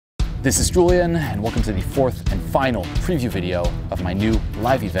This is Julien, and welcome to the fourth and final preview video of my new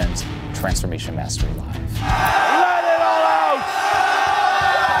live event, Transformation Mastery Live. Let it all out!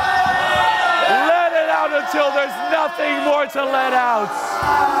 Let it out until there's nothing more to let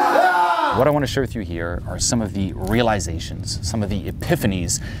out! What I want to share with you here are some of the realizations, some of the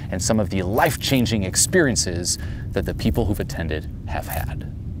epiphanies, and some of the life-changing experiences that the people who've attended have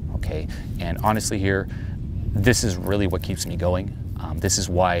had, okay? And honestly here, this is really what keeps me going. This is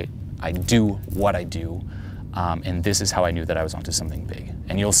why I do what I do, and this is how I knew that I was onto something big.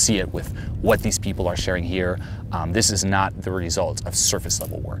 And you'll see it with what these people are sharing here. This is not the result of surface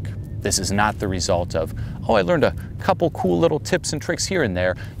level work. This is not the result of, oh, I learned a couple cool little tips and tricks here and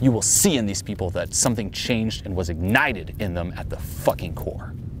there. You will see in these people that something changed and was ignited in them at the fucking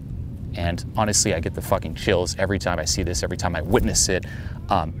core. And honestly, I get the fucking chills every time I see this, every time I witness it.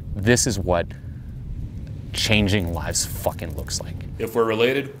 This is what changing lives fucking looks like. If we're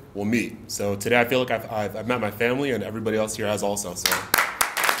related, we'll meet. So today I feel like I've met my family, and everybody else here has also. So.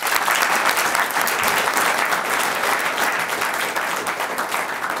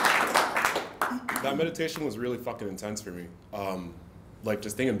 That meditation was really fucking intense for me. Like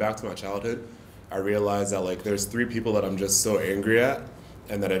just thinking back to my childhood, I realized that like there's 3 people that I'm just so angry at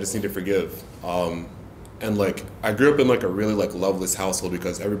and that I just need to forgive. And like I grew up in like a really like loveless household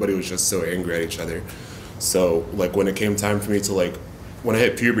because everybody was just so angry at each other. So like when it came time for me to like, when I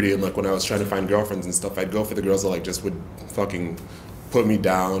hit puberty and like when I was trying to find girlfriends and stuff, I'd go for the girls that like just would fucking put me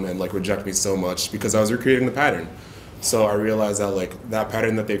down and like reject me so much because I was recreating the pattern. So I realized that like that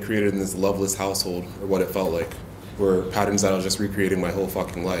pattern that they created in this loveless household, or what it felt like, were patterns that I was just recreating my whole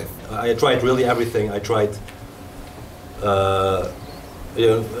fucking life. I tried really everything. I tried,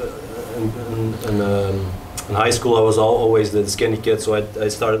 in high school I was always the skinny kid, so I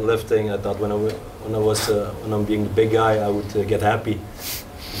started lifting. I thought when I'm being the big guy, I would get happy,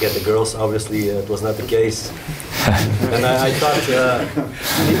 get the girls. Obviously, it was not the case. And I thought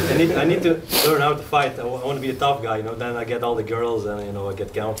I need to learn how to fight. I want to be a tough guy, you know. Then I get all the girls, and you know I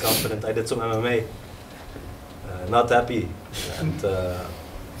get confident. I did some MMA. Not happy, and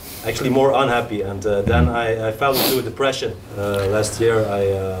actually more unhappy. And then I fell into a depression. Last year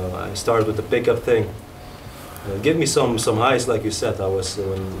I started with the pickup thing. Give me some highs, like you said.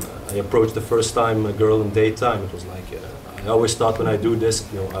 When I approached the first time a girl in daytime, it was like I always thought when I do this,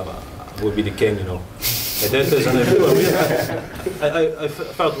 you know, I will be the king, you know. I did this and I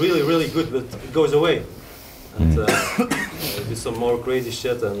felt really good, but it goes away. And I did some more crazy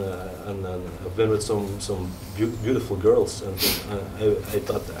shit, and I've been with some beautiful girls, and I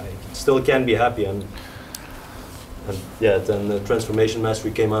thought I still can be happy. And yeah, then the Transformation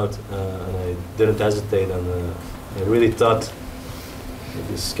Mastery came out, and I didn't hesitate, and I really thought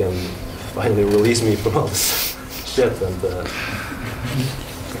this can finally release me from all this shit, and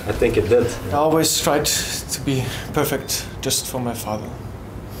I think it did. I always tried to be perfect just for my father.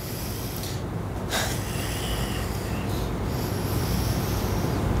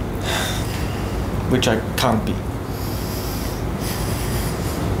 Which I can't be.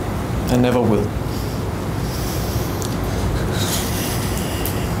 I never will.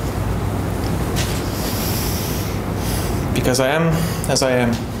 Because I am as I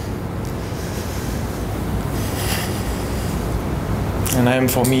am. And I am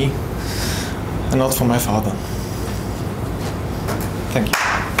for me, and not for my father. Thank you.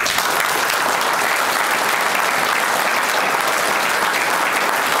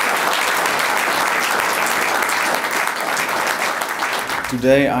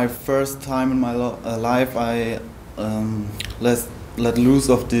 Today, first time in my life, I let loose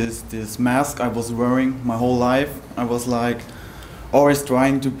of this mask I was wearing my whole life. I was like always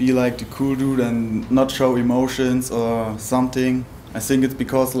trying to be like the cool dude and not show emotions or something. I think it's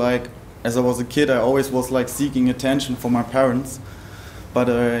because like as I was a kid, I always was like seeking attention from my parents, but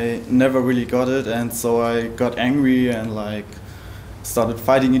I never really got it, and so I got angry and like started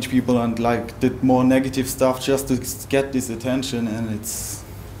fighting each people and like did more negative stuff just to get this attention, and it's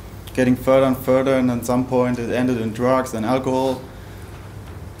getting further and further, and at some point it ended in drugs and alcohol.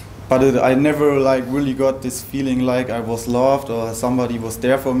 But I never like really got this feeling like I was loved or somebody was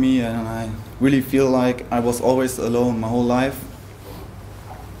there for me, and I really feel like I was always alone my whole life.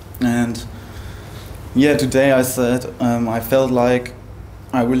 And yeah, today I said I felt like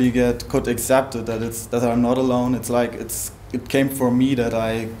I really could accept it, that I'm not alone. It's like it came from me that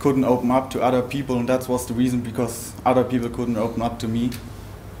I couldn't open up to other people, and that was the reason, because other people couldn't open up to me.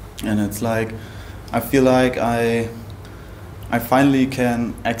 And it's like I feel like I finally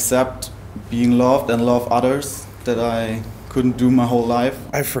can accept being loved and love others that I couldn't do my whole life.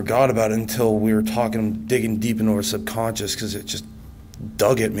 I forgot about it until we were talking, digging deep into our subconscious, because it just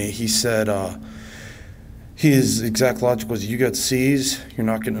dug at me. He said, his exact logic was, you get C's, you're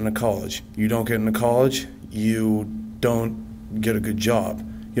not getting into college. You don't get into college, you don't get a good job.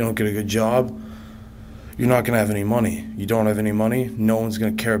 You don't get a good job, you're not going to have any money. You don't have any money, no one's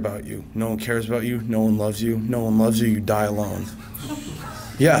going to care about you. No one cares about you, no one loves you. No one loves you, you die alone.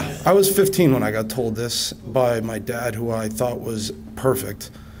 Yeah, I was 15 when I got told this by my dad, who I thought was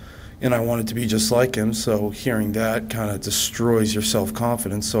perfect, and I wanted to be just like him, so hearing that kind of destroys your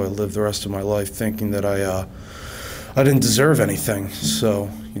self-confidence, so I lived the rest of my life thinking that I didn't deserve anything. So,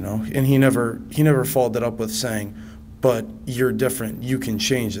 you know, and he never followed that up with saying, but you're different, you can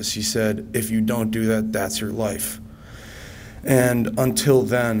change this. He said, if you don't do that, that's your life. And until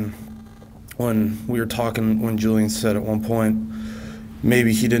then, when we were talking, when Julien said at one point,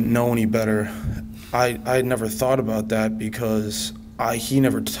 maybe he didn't know any better, I had never thought about that because he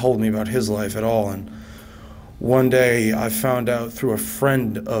never told me about his life at all. And one day I found out through a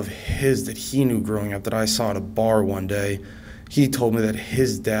friend of his that he knew growing up, that I saw at a bar one day. He told me that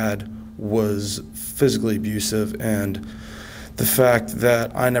his dad was physically abusive, and the fact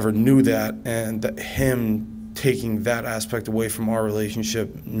that I never knew that, and that him taking that aspect away from our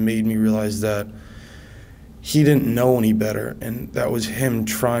relationship made me realize that he didn't know any better, and that was him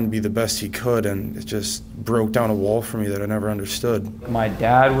trying to be the best he could, and it just broke down a wall for me that I never understood. My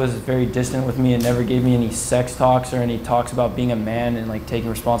dad was very distant with me and never gave me any sex talks or any talks about being a man and like taking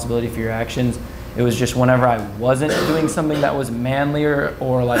responsibility for your actions. It was just whenever I wasn't doing something that was manlier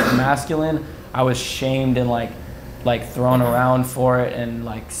or like masculine, I was shamed and like thrown around for it and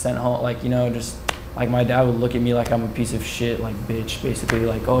like sent home, like, you know, just like my dad would look at me like I'm a piece of shit, like bitch, basically,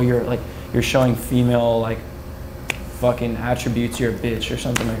 like, oh, you're showing female like fucking attributes, you're a bitch or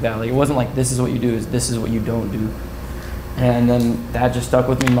something like that. Like, it wasn't like this is what you do, this is what you don't do. And then that just stuck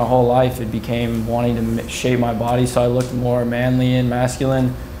with me my whole life. It became wanting to shape my body so I looked more manly and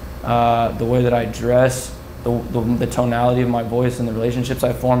masculine. The way that I dress, the tonality of my voice, and the relationships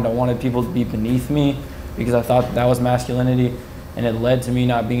I formed, I wanted people to be beneath me because I thought that was masculinity. And it led to me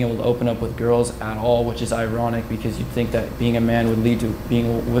not being able to open up with girls at all, which is ironic because you'd think that being a man would lead to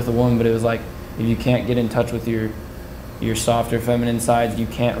being with a woman, but it was like, if you can't get in touch with your softer feminine sides, you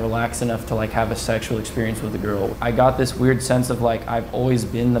can't relax enough to like have a sexual experience with a girl. I got this weird sense of like, I've always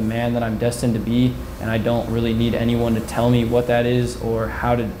been the man that I'm destined to be, and I don't really need anyone to tell me what that is or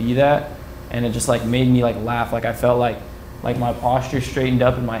how to be that. And it just like made me like laugh. Like I felt like my posture straightened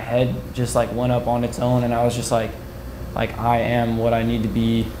up and my head just like went up on its own, and I was just like I am what I need to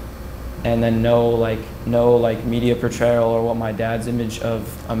be. And then no media portrayal or what my dad's image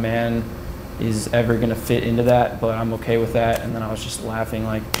of a man is ever gonna fit into that, but I'm okay with that. And then I was just laughing,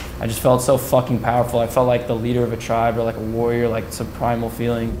 like I just felt so fucking powerful. I felt like the leader of a tribe or like a warrior, like it's a primal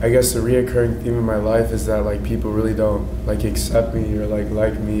feeling. I guess the reoccurring theme in my life is that like people really don't like accept me or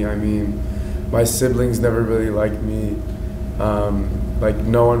like me. I mean, my siblings never really liked me. Like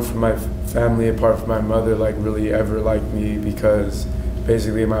no one from my family apart from my mother like really ever liked me because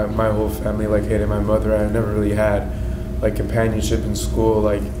basically my whole family like hated my mother. I never really had like companionship in school,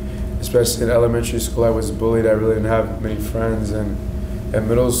 like especially in elementary school I was bullied. I really didn't have many friends, and at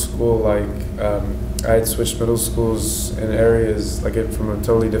middle school like I had switched middle schools in areas like from a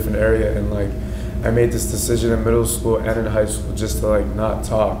totally different area, and like I made this decision in middle school and in high school just to like not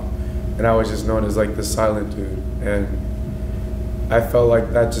talk, and I was just known as like the silent dude. And I felt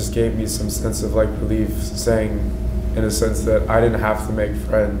like that just gave me some sense of like relief, saying in a sense that I didn't have to make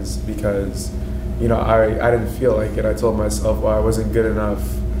friends because, you know, I didn't feel like it. I told myself, well, I wasn't good enough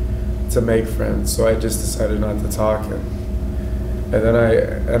to make friends, so I just decided not to talk. And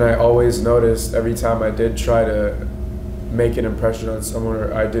then I always noticed every time I did try to make an impression on someone,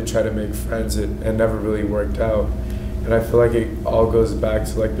 or I did try to make friends, it never really worked out. And I feel like it all goes back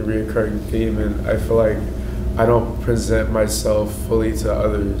to like the reoccurring theme, and I feel like I don't present myself fully to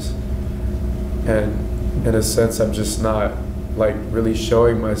others, and in a sense I'm just not like really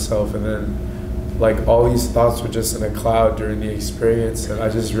showing myself. And then like all these thoughts were just in a cloud during the experience, and I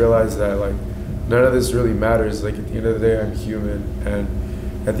just realized that like none of this really matters. Like at the end of the day I'm human,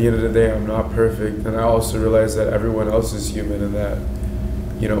 and at the end of the day I'm not perfect. And I also realized that everyone else is human, and that,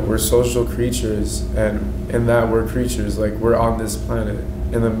 you know, we're social creatures, and in that we're creatures, like we're on this planet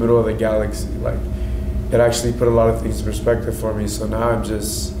in the middle of the galaxy. Like it actually put a lot of things in perspective for me. So now I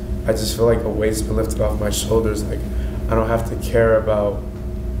just feel like a weight's been lifted off my shoulders. Like I don't have to care about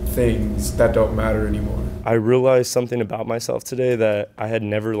things that don't matter anymore. I realized something about myself today that I had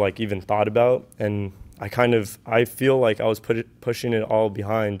never like even thought about, and I feel like I was pushing it all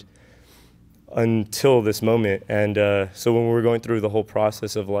behind until this moment. And so when we were going through the whole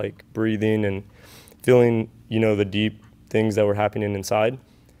process of like breathing and feeling, you know, the deep things that were happening inside,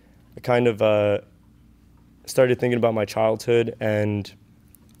 I kind of started thinking about my childhood and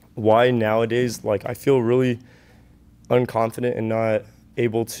why nowadays, like, I feel really unconfident and not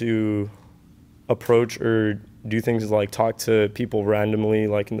able to approach or do things like talk to people randomly,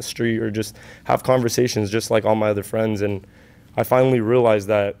 like in the street, or just have conversations just like all my other friends. And I finally realized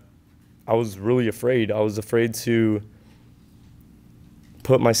that I was really afraid. I was afraid to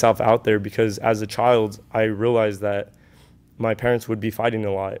put myself out there because as a child, I realized that my parents would be fighting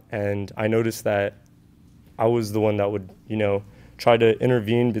a lot. And I noticed that I was the one that would, you know, try to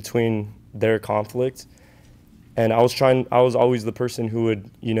intervene between their conflict. And I was always the person who would,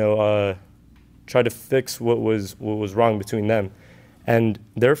 you know, try to fix what was wrong between them. And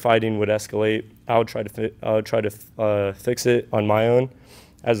their fighting would escalate. I would try to fix it on my own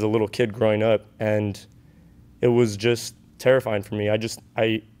as a little kid growing up. And it was just terrifying for me.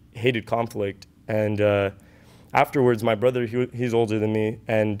 I hated conflict. And afterwards, my brother, he's older than me,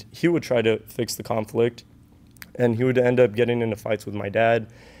 and he would try to fix the conflict. And he would end up getting into fights with my dad,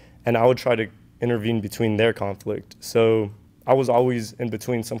 and I would try to intervene between their conflict. So I was always in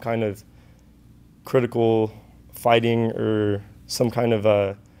between some kind of critical fighting or some kind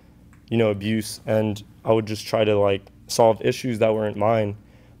of you know, abuse, and I would just try to like solve issues that weren't mine,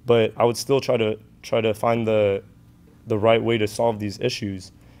 but I would still try to find the right way to solve these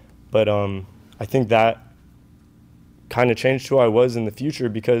issues. But I think that kind of changed who I was in the future,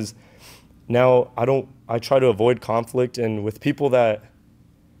 because now I try to avoid conflict, and with people that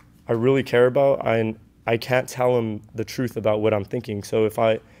I really care about, I can't tell them the truth about what I'm thinking. So if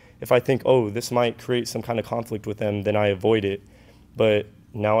I think, oh, this might create some kind of conflict with them, then I avoid it. But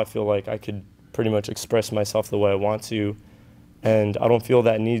now I feel like I could pretty much express myself the way I want to, and I don't feel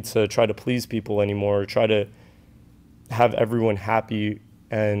that need to try to please people anymore, or try to have everyone happy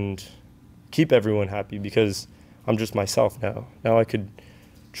and keep everyone happy, because I'm just myself now. Now I could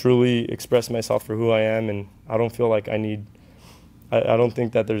truly express myself for who I am, and I don't feel like I don't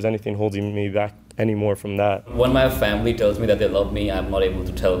think that there's anything holding me back anymore from that. When my family tells me that they love me, I'm not able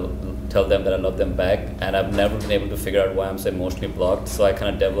to tell them that I love them back, and I've never been able to figure out why I'm so emotionally blocked. So I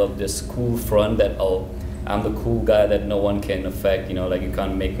kind of developed this cool front that, oh, I'm the cool guy that no one can affect, you know, like you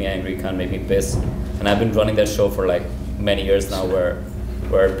can't make me angry, you can't make me pissed. And I've been running that show for like many years now, where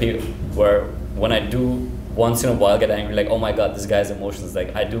when I do once in a while get angry, like, oh my God, this guy's emotions,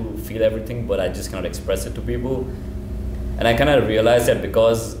 like I do feel everything, but I just cannot express it to people. And I kind of realized that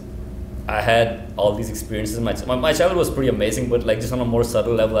because I had all these experiences, my childhood was pretty amazing, but like just on a more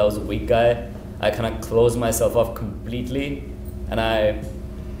subtle level, I was a weak guy. I kind of closed myself off completely, and I,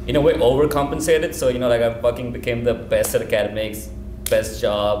 in a way, overcompensated. So, you know, like I fucking became the best at academics, best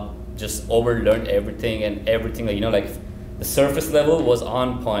job, just overlearned everything, and everything, like, you know, like the surface level was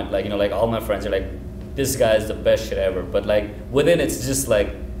on point. Like, you know, like all my friends are like, this guy is the best shit ever, but like within it's just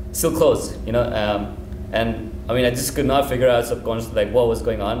like still closed, you know. And I mean, I just could not figure out subconsciously like what was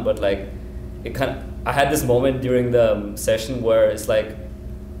going on, but like it kind of, I had this moment during the session where it's like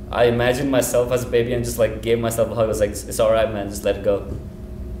I imagined myself as a baby and just like gave myself a hug. I was like, it's all right, man, just let it go.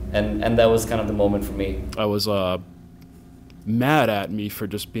 And that was kind of the moment for me. I was mad at me for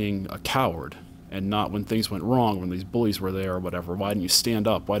just being a coward, and not when things went wrong, when these bullies were there or whatever. Why didn't you stand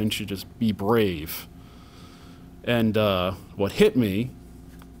up? Why didn't you just be brave? And what hit me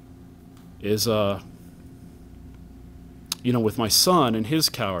is, you know, with my son and his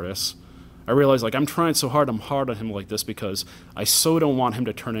cowardice, I realized, like, I'm trying so hard, I'm hard on him like this because I so don't want him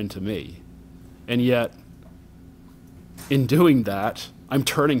to turn into me. And yet, in doing that, I'm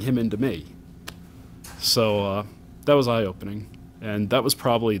turning him into me. So that was eye-opening. And that was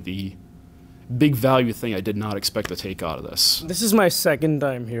probably the big value thing I did not expect to take out of this. This is my second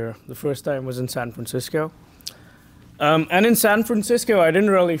time here. The first time was in San Francisco. And in San Francisco, I didn't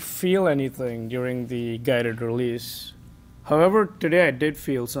really feel anything during the guided release. However, today I did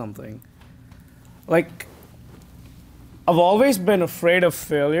feel something. Like, I've always been afraid of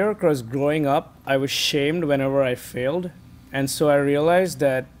failure because growing up, I was shamed whenever I failed. And so I realized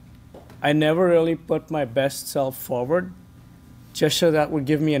that I never really put my best self forward just so that would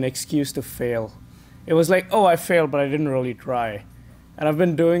give me an excuse to fail. It was like, oh, I failed, but I didn't really try. And I've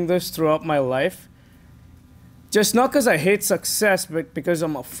been doing this throughout my life. Just not because I hate success, but because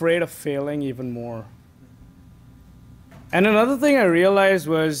I'm afraid of failing even more. And another thing I realized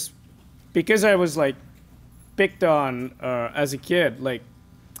was because I was like picked on as a kid, like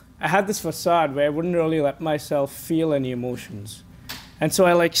I had this facade where I wouldn't really let myself feel any emotions. And so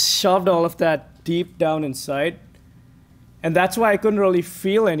I like shoved all of that deep down inside. And that's why I couldn't really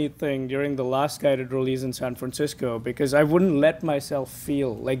feel anything during the last guided release in San Francisco, because I wouldn't let myself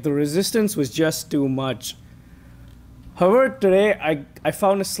feel. Like the resistance was just too much. However, today I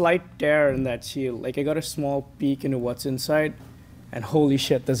found a slight tear in that shield. Like I got a small peek into what's inside, and holy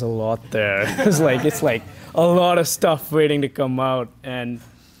shit, there's a lot there. It's like a lot of stuff waiting to come out. And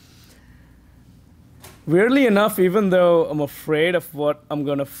weirdly enough, even though I'm afraid of what I'm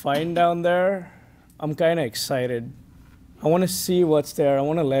gonna find down there, I'm kind of excited. I want to see what's there. I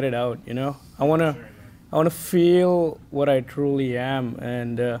want to let it out, you know? I want to feel what I truly am,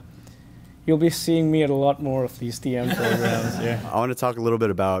 and you'll be seeing me at a lot more of these TM programs. Yeah. I want to talk a little bit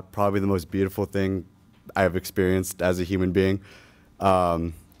about probably the most beautiful thing I've experienced as a human being.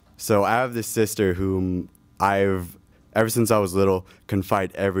 So I have this sister whom I've, ever since I was little,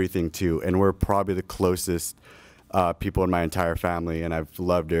 confide everything to, and we're probably the closest people in my entire family, and I've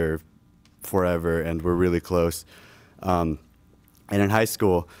loved her forever, and we're really close. And in high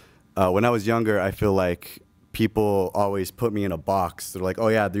school, when I was younger, I feel like people always put me in a box. They're like, oh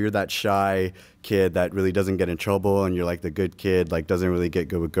yeah, you're that shy kid that really doesn't get in trouble, and you're like the good kid, like doesn't really get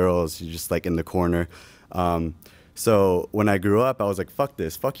good with girls. You're just like in the corner. So when I grew up, I was like, fuck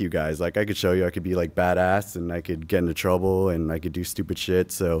this, fuck you guys. Like I could show you I could be like badass, and I could get into trouble, and I could do stupid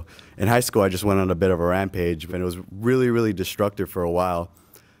shit. So in high school, I just went on a bit of a rampage, and it was really, really destructive for a while.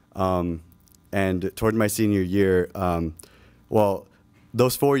 And toward my senior year, well,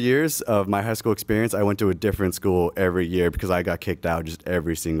 those 4 years of my high school experience, I went to a different school every year because I got kicked out just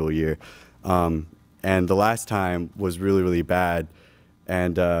every single year. And the last time was really, really bad.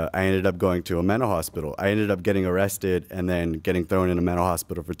 And I ended up going to a mental hospital. I ended up getting arrested and then getting thrown in a mental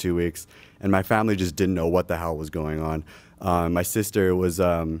hospital for 2 weeks. And my family just didn't know what the hell was going on. My sister was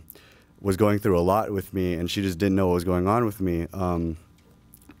going through a lot with me, and she just didn't know what was going on with me.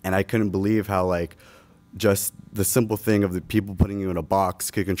 And I couldn't believe how, like, just the simple thing of the people putting you in a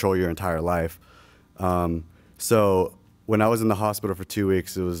box could control your entire life. So when I was in the hospital for 2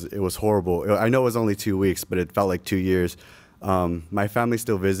 weeks, it was horrible. I know it was only 2 weeks, but it felt like 2 years. My family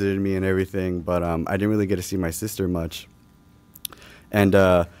still visited me and everything, but I didn't really get to see my sister much. And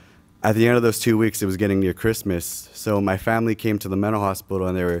at the end of those 2 weeks, it was getting near Christmas. So my family came to the mental hospital,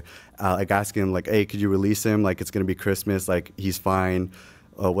 and they were like asking him, like, hey, could you release him? Like, it's going to be Christmas. Like, he's fine.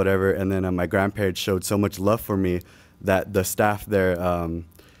 Or whatever. And then my grandparents showed so much love for me that the staff there,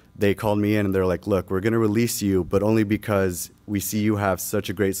 they called me in, and they're like, look, we're going to release you, but only because we see you have such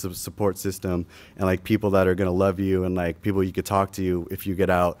a great support system, and like people that are going to love you, and like people you could talk to you if you get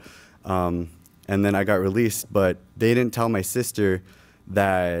out. And then I got released, but they didn't tell my sister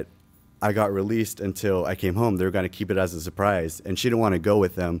that I got released until I came home. They were going to keep it as a surprise, and she didn't want to go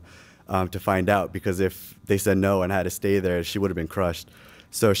with them to find out, because if they said no and had to stay there, she would have been crushed.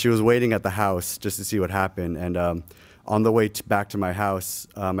 So she was waiting at the house just to see what happened. And on the way back to my house,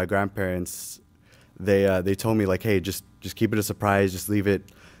 my grandparents, they told me, like, hey, just keep it a surprise. Just leave it.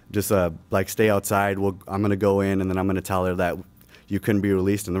 Just like stay outside. I'm gonna go in, and then I'm gonna tell her that you couldn't be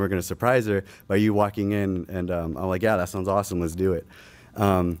released, and then we're gonna surprise her by you walking in. And I'm like, yeah, that sounds awesome. Let's do it.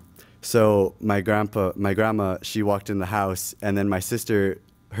 So my grandma, she walked in the house, and then my sister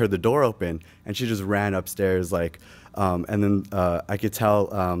heard the door open, and she just ran upstairs, like. And then I could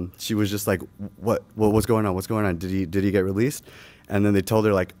tell she was just like, what's going on? What's going on? Did he get released? And then they told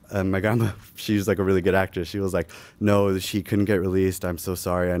her, like, my grandma, she's like a really good actress. She was like, no, he couldn't get released. I'm so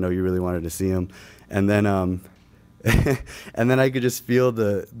sorry. I know you really wanted to see him. And then and then I could just feel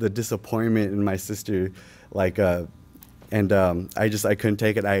the disappointment in my sister, like, I couldn't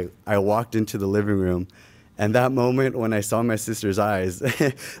take it. I walked into the living room. And that moment when I saw my sister's eyes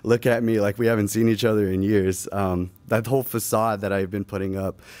look at me like we haven't seen each other in years, that whole facade that I've been putting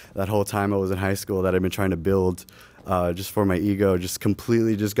up that whole time I was in high school, that I've been trying to build just for my ego, just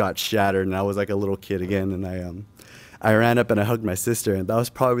completely just got shattered. And I was like a little kid again. And I ran up and I hugged my sister. And that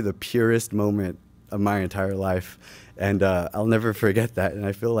was probably the purest moment of my entire life. And I'll never forget that. And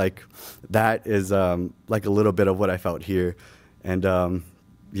I feel like that is like a little bit of what I felt here. And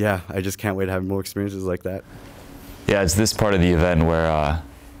yeah, I just can't wait to have more experiences like that. Yeah, it's this part of the event where,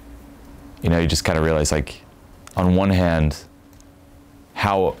 you know, you just kind of realize, like, on one hand,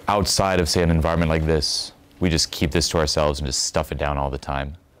 how outside of, say, an environment like this, we just keep this to ourselves and just stuff it down all the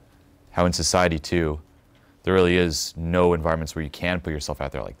time. How in society, too, there really is no environments where you can put yourself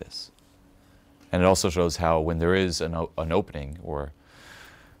out there like this. And it also shows how when there is an opening or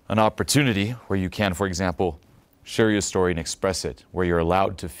an opportunity where you can, for example, share your story and express it, where you're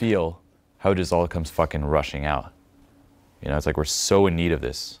allowed to feel, how it just all comes fucking rushing out. You know, it's like we're so in need of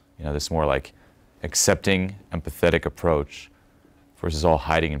this, you know, this more like accepting, empathetic approach versus all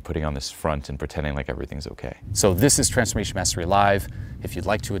hiding and putting on this front and pretending like everything's okay. So this is Transformation Mastery Live. If you'd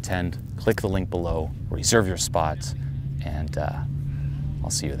like to attend, click the link below, reserve your spot, and I'll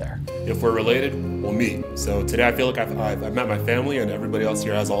see you there. If we're related, we'll meet. So today I feel like I've met my family, and everybody else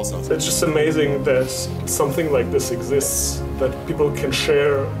here has also. It's just amazing that something like this exists, that people can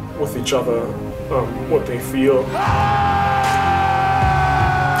share with each other what they feel.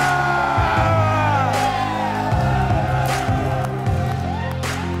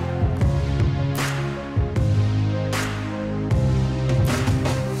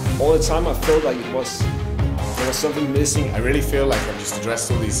 All the time I felt like there was something missing. I really feel like I've just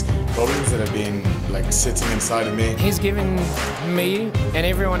addressed all these problems that have been like sitting inside of me. He's given me and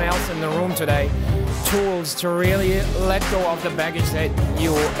everyone else in the room today tools to really let go of the baggage that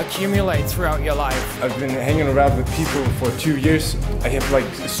you accumulate throughout your life. I've been hanging around with people for 2 years. I have like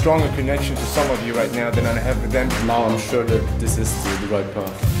a stronger connection to some of you right now than I have with them. Now I'm sure that this is the right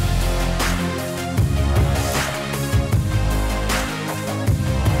path.